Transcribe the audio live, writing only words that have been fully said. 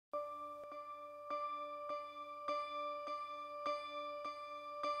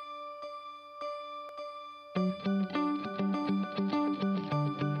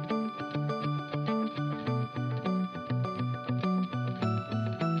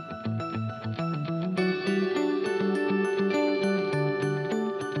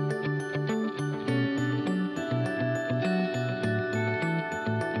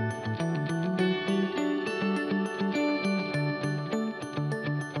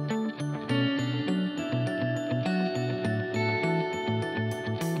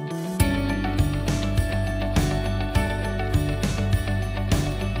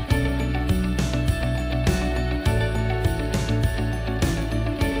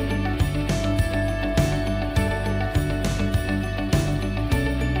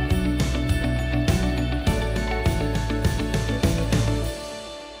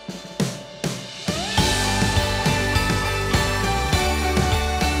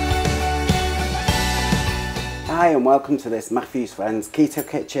Hi and welcome to this Matthew's Friends Keto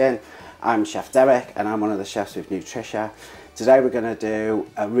Kitchen. I'm Chef Derek and I'm one of the chefs with Nutricia. Today we're going to do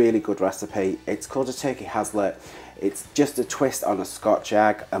a really good recipe. It's called a turkey haslet. It's just a twist on a Scotch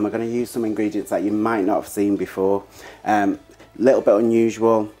egg, and we're going to use some ingredients that you might not have seen before. Little bit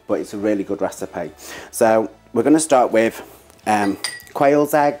unusual, but it's a really good recipe. So we're going to start with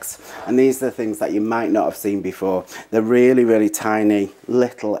quails eggs, and these are the things that you might not have seen before. They're really tiny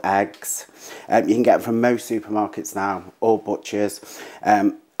little eggs. You can get them from most supermarkets now, or butchers,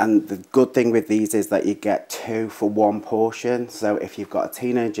 and the good thing with these is that you get 2 for 1 portion. So if you've got a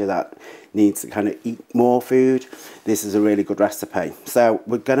teenager that needs to kind of eat more food, this is a really good recipe. So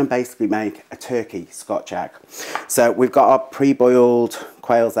we're going to basically make a turkey Scotch egg. So we've got our pre-boiled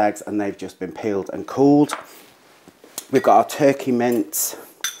quails eggs, and they've just been peeled and cooled. We've got our turkey mince.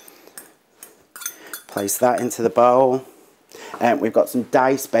 Place that into the bowl. We've got some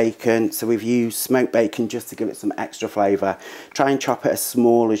diced bacon, so we've used smoked bacon just to give it some extra flavour. Try and chop it as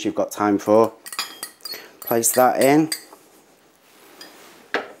small as you've got time for. Place that in.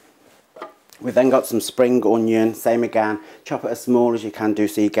 We've then got some spring onion, same again. Chop it as small as you can do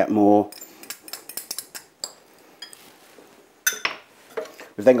so you get more.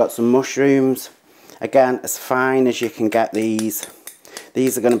 We've then got some mushrooms. Again, as fine as you can get these.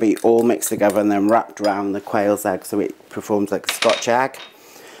 These are going to be all mixed together and then wrapped around the quail's egg so it performs like a Scotch egg.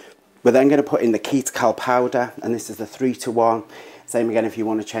 We're then going to put in the KetoCal powder, and this is the 3 to 1. Same again, if you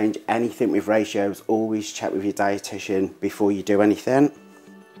want to change anything with ratios, always check with your dietitian before you do anything.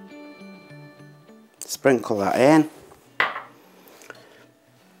 Sprinkle that in.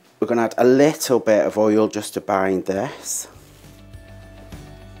 We're going to add a little bit of oil just to bind this.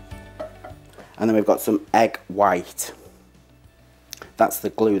 And then we've got some egg white. That's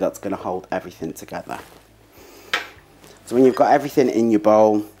the glue that's going to hold everything together. So when you've got everything in your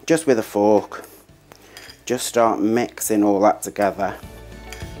bowl, just with a fork, just start mixing all that together.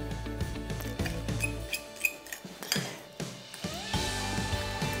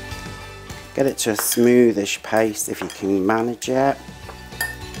 Get it to a smoothish paste if you can manage it.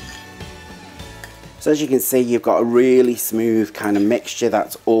 So as you can see, you've got a really smooth kind of mixture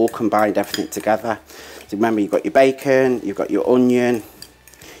that's all combined everything together. So remember, you've got your bacon, you've got your onion,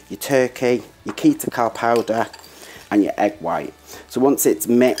 your turkey, your KetoCal powder and your egg white. So once it's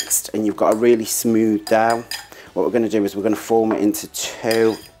mixed and you've got a really smooth dough, what we're going to do is we're going to form it into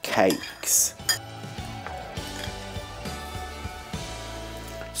 2 cakes.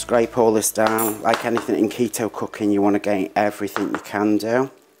 Scrape all this down. Like anything in keto cooking, you want to gain everything you can do.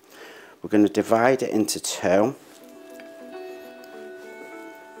 We're going to divide it into 2.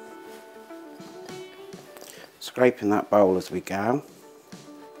 Scraping that bowl as we go.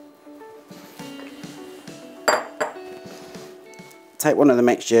 Take one of the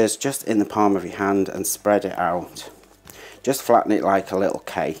mixtures just in the palm of your hand and spread it out. Just flatten it like a little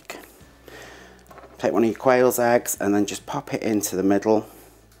cake. Take one of your quail's eggs and then just pop it into the middle.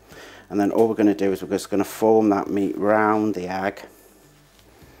 And then all we're going to do is we're just going to form that meat round the egg,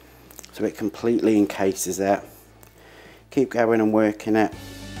 so it completely encases it. Keep going and working it.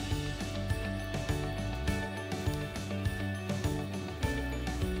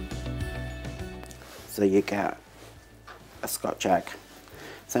 So you get a Scotch egg.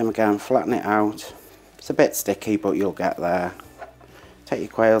 Same again, flatten it out. It's a bit sticky, but you'll get there. Take your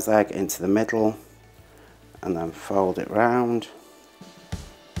quail's egg into the middle and then fold it round.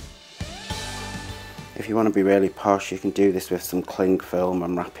 If you want to be really posh, you can do this with some cling film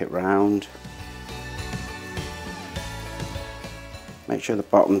and wrap it round. Make sure the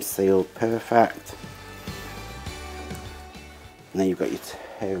bottom's sealed perfect. And then you've got your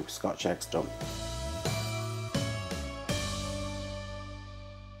 2 Scotch eggs done.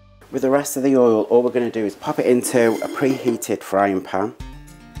 With the rest of the oil, all we're going to do is pop it into a preheated frying pan.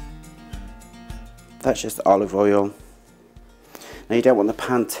 That's just olive oil. Now you don't want the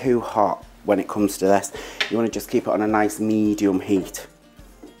pan too hot when it comes to this. You want to just keep it on a nice medium heat.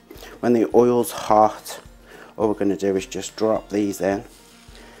 When the oil's hot, all we're going to do is just drop these in.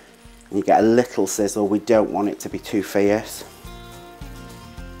 And you get a little sizzle. We don't want it to be too fierce.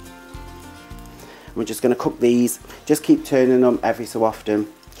 We're just going to cook these, just keep turning them every so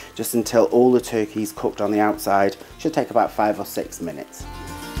often, just until all the turkey's cooked on the outside. Should take about 5 or 6 minutes.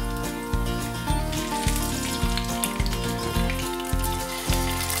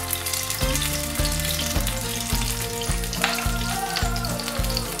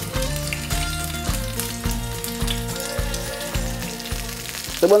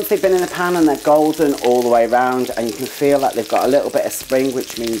 So once they've been in the pan and they're golden all the way around, and you can feel that they've got a little bit of spring,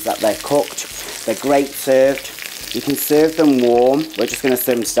 which means that they're cooked, they're great served. You can serve them warm. We're just going to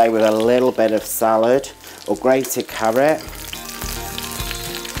serve them today with a little bit of salad or grated carrot.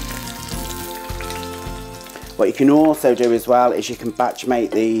 What you can also do as well is you can batch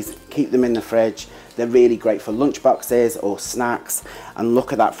make these, keep them in the fridge. They're really great for lunch boxes or snacks, and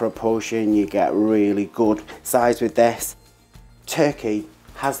look at that for a portion. You get really good size with this. Turkey,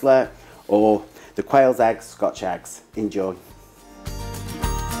 Haslet, or the quail's eggs, Scotch eggs. Enjoy.